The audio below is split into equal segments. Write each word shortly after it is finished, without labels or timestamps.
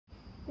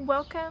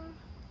Welcome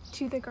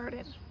to the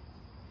garden.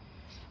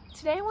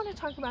 Today I want to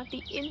talk about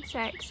the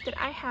insects that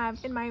I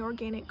have in my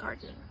organic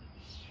garden.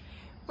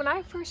 When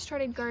I first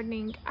started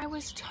gardening, I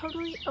was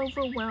totally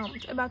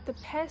overwhelmed about the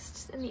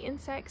pests and the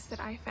insects that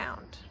I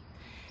found.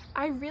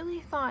 I really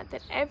thought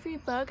that every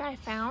bug I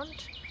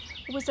found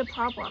was a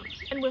problem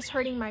and was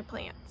hurting my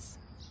plants.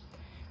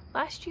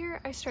 Last year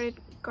I started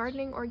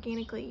gardening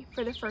organically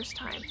for the first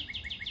time,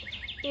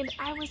 and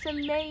I was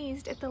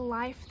amazed at the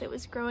life that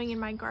was growing in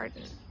my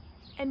garden.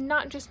 And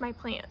not just my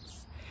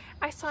plants.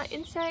 I saw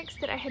insects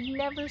that I had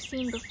never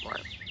seen before.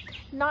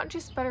 Not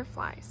just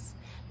butterflies,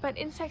 but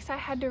insects I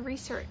had to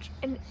research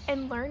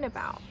and learn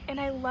about, and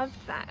I loved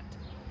that.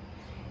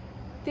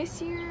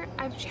 This year,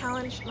 I've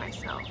challenged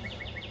myself.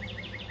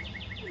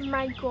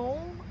 My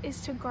goal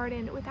is to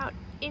garden without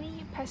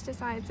any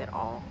pesticides at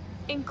all,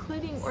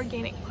 including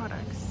organic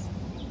products.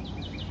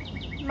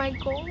 My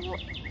goal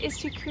is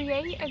to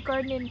create a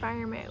garden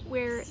environment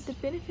where the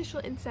beneficial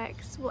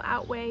insects will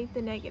outweigh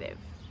the negative.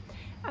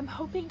 I'm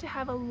hoping to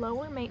have a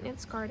lower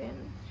maintenance garden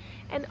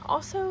and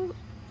also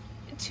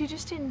to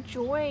just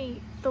enjoy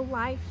the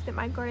life that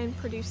my garden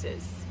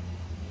produces.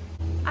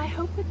 I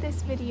hope with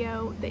this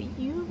video that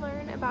you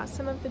learn about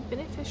some of the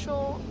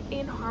beneficial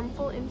and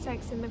harmful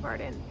insects in the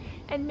garden,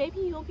 and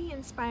maybe you'll be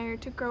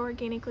inspired to grow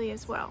organically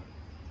as well.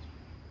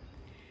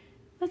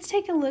 Let's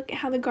take a look at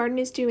how the garden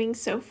is doing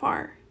so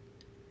far.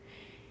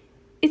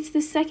 It's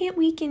the second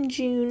week in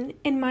June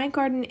and my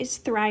garden is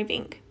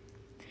thriving.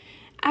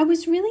 I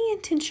was really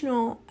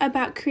intentional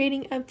about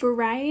creating a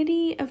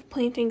variety of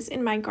plantings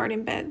in my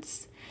garden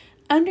beds.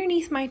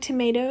 Underneath my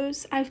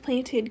tomatoes, I've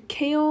planted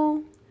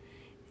kale,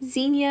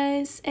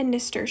 zinnias, and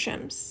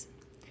nasturtiums.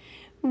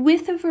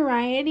 With a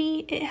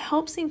variety, it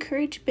helps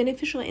encourage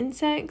beneficial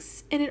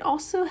insects, and it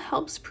also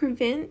helps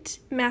prevent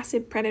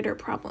massive predator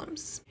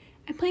problems.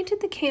 I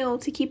planted the kale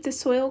to keep the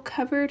soil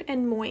covered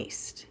and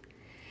moist.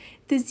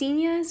 The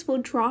zinnias will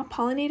draw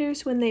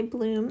pollinators when they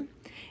bloom,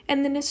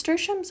 and the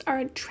nasturtiums are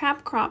a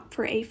trap crop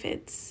for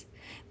aphids.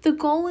 The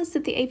goal is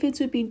that the aphids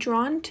would be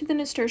drawn to the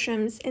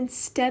nasturtiums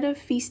instead of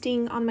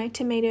feasting on my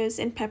tomatoes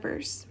and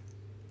peppers.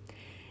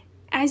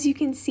 As you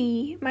can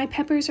see, my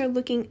peppers are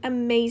looking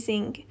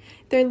amazing.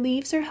 Their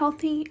leaves are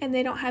healthy and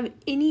they don't have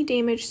any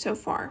damage so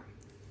far.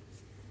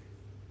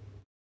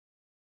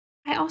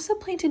 I also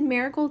planted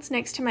marigolds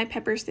next to my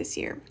peppers this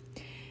year.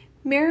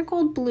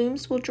 Marigold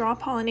blooms will draw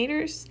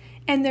pollinators,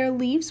 and their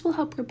leaves will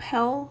help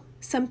repel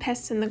some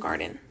pests in the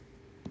garden.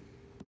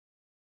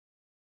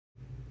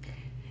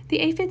 The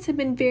aphids have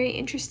been very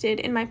interested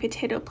in my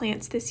potato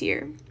plants this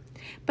year,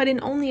 but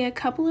in only a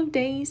couple of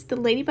days, the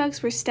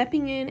ladybugs were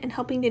stepping in and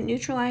helping to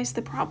neutralize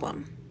the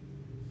problem.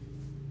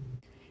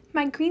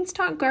 My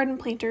greenstock garden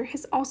planter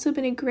has also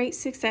been a great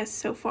success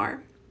so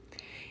far.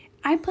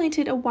 I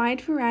planted a wide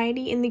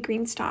variety in the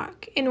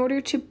greenstock in order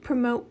to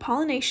promote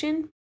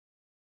pollination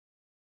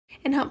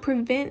and help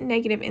prevent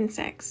negative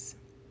insects.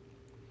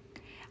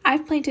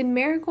 I've planted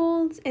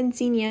marigolds and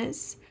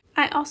zinnias.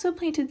 I also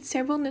planted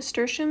several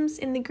nasturtiums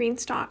in the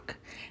greenstock.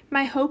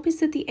 My hope is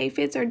that the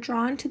aphids are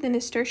drawn to the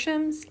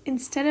nasturtiums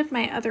instead of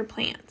my other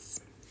plants.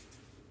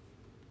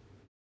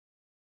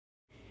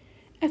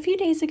 A few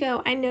days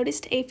ago, I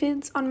noticed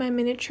aphids on my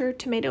miniature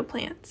tomato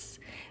plants,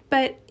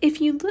 but if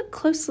you look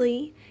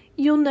closely,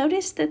 you'll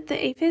notice that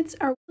the aphids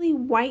are really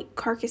white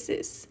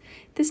carcasses.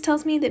 This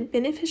tells me that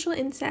beneficial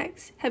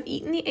insects have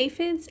eaten the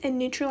aphids and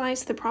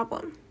neutralized the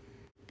problem.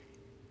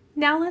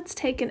 Now let's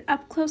take an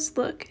up-close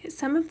look at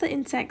some of the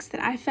insects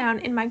that I found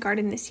in my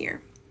garden this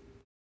year.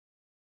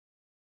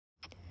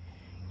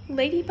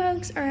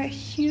 Ladybugs are a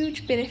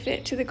huge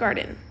benefit to the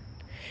garden.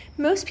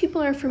 Most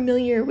people are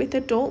familiar with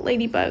adult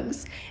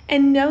ladybugs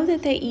and know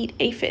that they eat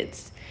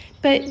aphids,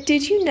 but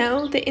did you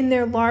know that in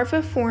their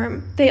larva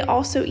form, they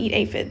also eat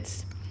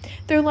aphids?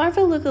 Their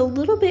larvae look a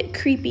little bit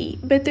creepy,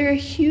 but they're a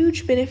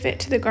huge benefit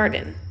to the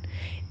garden.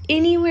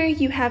 Anywhere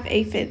you have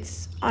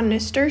aphids, on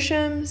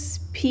nasturtiums,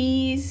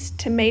 peas,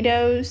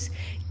 tomatoes,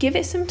 give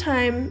it some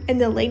time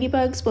and the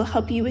ladybugs will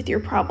help you with your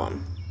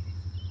problem.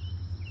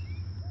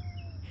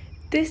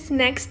 This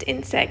next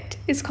insect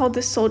is called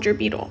the soldier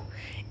beetle.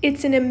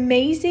 It's an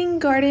amazing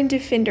garden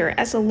defender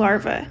as a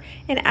larva,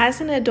 and as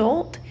an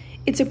adult,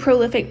 it's a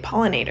prolific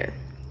pollinator.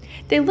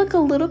 They look a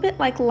little bit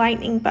like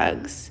lightning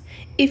bugs.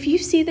 If you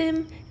see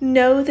them,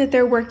 know that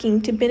they're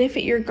working to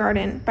benefit your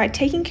garden by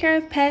taking care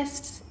of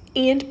pests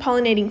and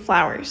pollinating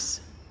flowers.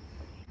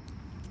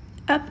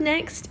 Up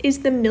next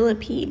is the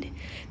millipede.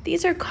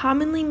 These are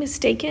commonly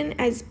mistaken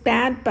as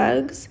bad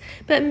bugs,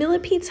 but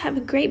millipedes have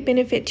a great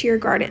benefit to your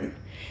garden.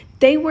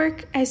 They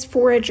work as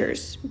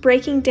foragers,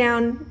 breaking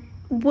down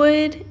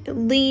wood,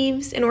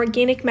 leaves, and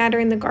organic matter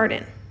in the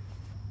garden.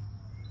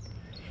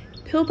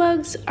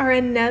 Pillbugs are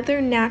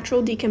another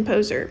natural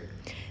decomposer.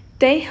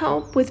 They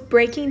help with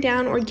breaking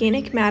down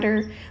organic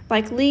matter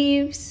like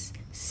leaves,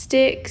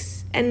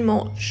 sticks, and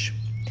mulch.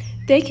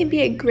 They can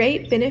be a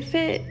great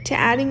benefit to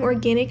adding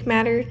organic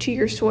matter to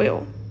your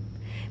soil.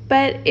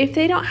 But if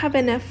they don't have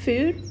enough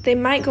food, they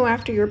might go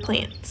after your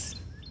plants.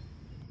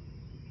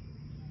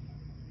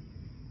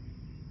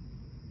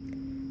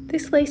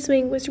 this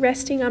lacewing was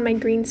resting on my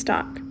green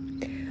stalk.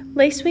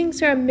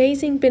 Lacewings are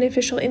amazing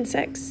beneficial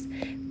insects.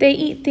 They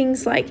eat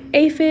things like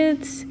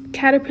aphids,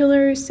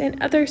 caterpillars,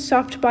 and other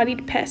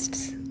soft-bodied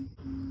pests.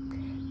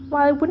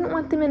 While I wouldn't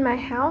want them in my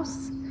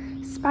house,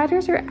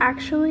 spiders are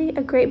actually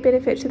a great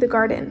benefit to the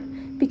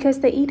garden because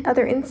they eat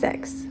other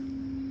insects.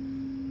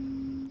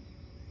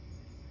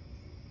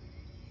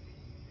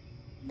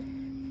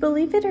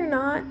 Believe it or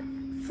not,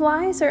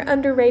 flies are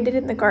underrated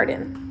in the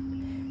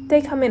garden.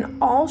 They come in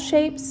all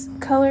shapes,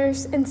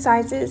 colors, and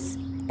sizes,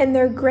 and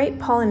they're great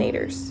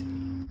pollinators.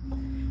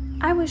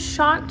 I was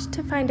shocked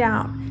to find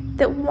out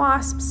that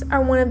wasps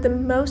are one of the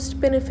most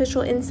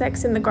beneficial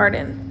insects in the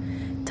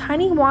garden.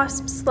 Tiny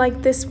wasps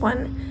like this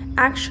one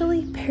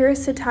actually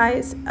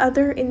parasitize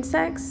other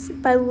insects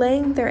by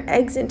laying their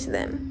eggs into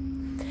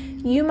them.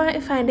 You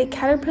might find a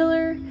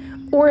caterpillar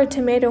or a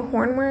tomato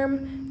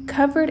hornworm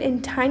covered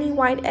in tiny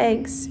white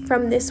eggs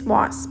from this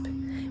wasp.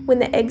 When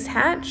the eggs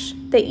hatch,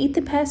 they eat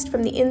the pest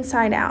from the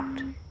inside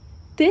out.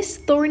 This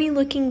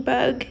thorny-looking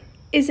bug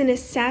is an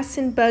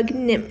assassin bug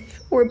nymph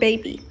or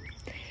baby.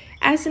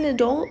 As an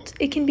adult,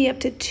 it can be up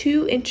to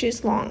 2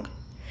 inches long.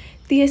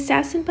 The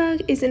assassin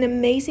bug is an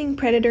amazing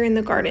predator in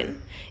the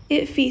garden.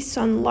 It feasts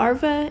on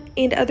larvae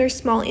and other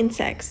small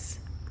insects.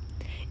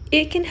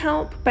 It can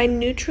help by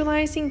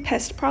neutralizing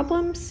pest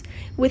problems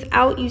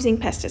without using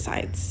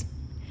pesticides.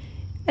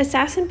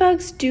 Assassin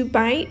bugs do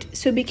bite,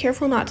 so be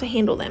careful not to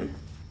handle them.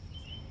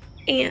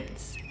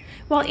 Ants.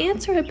 While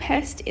ants are a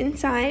pest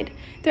inside,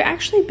 they're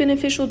actually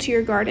beneficial to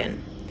your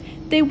garden.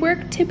 They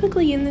work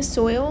typically in the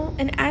soil,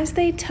 and as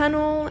they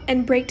tunnel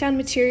and break down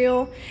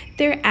material,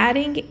 they're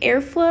adding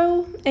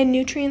airflow and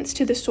nutrients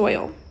to the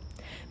soil.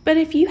 But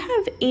if you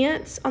have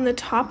ants on the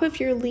top of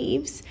your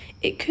leaves,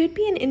 it could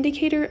be an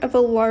indicator of a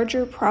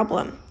larger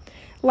problem,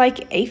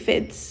 like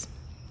aphids.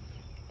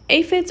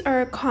 Aphids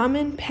are a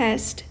common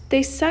pest.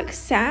 They suck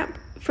sap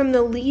from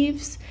the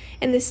leaves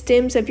and the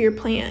stems of your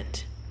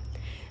plant.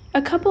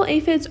 A couple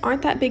aphids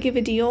aren't that big of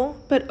a deal,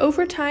 but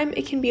over time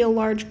it can be a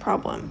large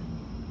problem.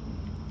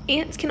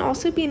 Ants can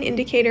also be an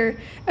indicator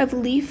of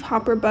leaf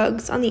hopper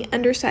bugs on the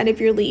underside of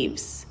your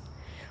leaves.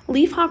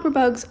 Leaf hopper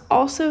bugs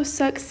also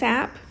suck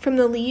sap from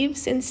the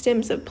leaves and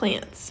stems of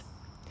plants.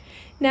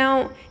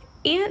 Now,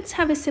 ants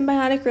have a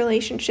symbiotic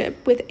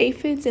relationship with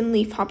aphids and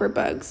leaf hopper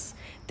bugs.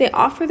 They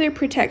offer their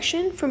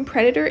protection from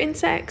predator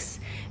insects,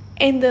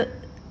 and the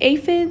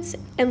aphids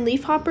and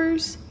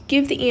leafhoppers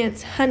give the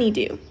ants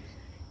honeydew.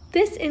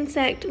 This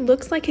insect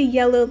looks like a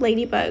yellow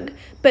ladybug,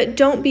 but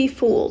don't be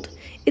fooled.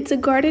 It's a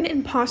garden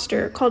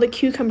imposter called a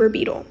cucumber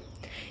beetle.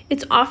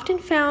 It's often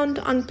found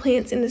on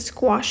plants in the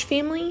squash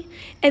family,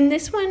 and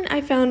this one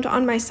I found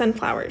on my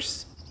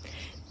sunflowers.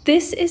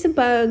 This is a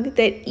bug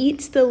that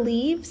eats the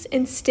leaves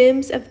and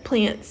stems of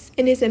plants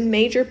and is a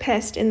major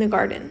pest in the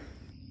garden.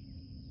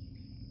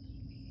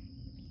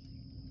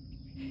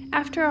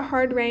 After a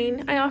hard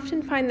rain, I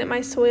often find that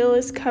my soil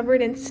is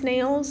covered in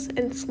snails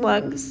and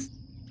slugs.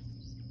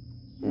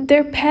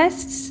 They're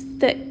pests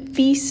that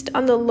feast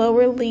on the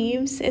lower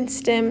leaves and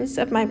stems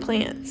of my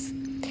plants.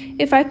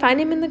 If I find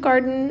them in the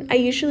garden, I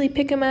usually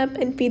pick them up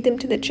and feed them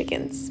to the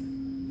chickens.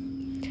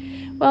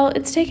 Well,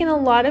 it's taken a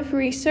lot of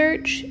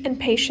research and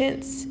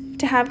patience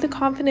to have the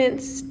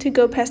confidence to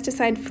go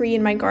pesticide-free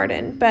in my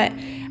garden, but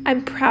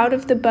I'm proud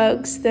of the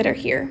bugs that are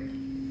here.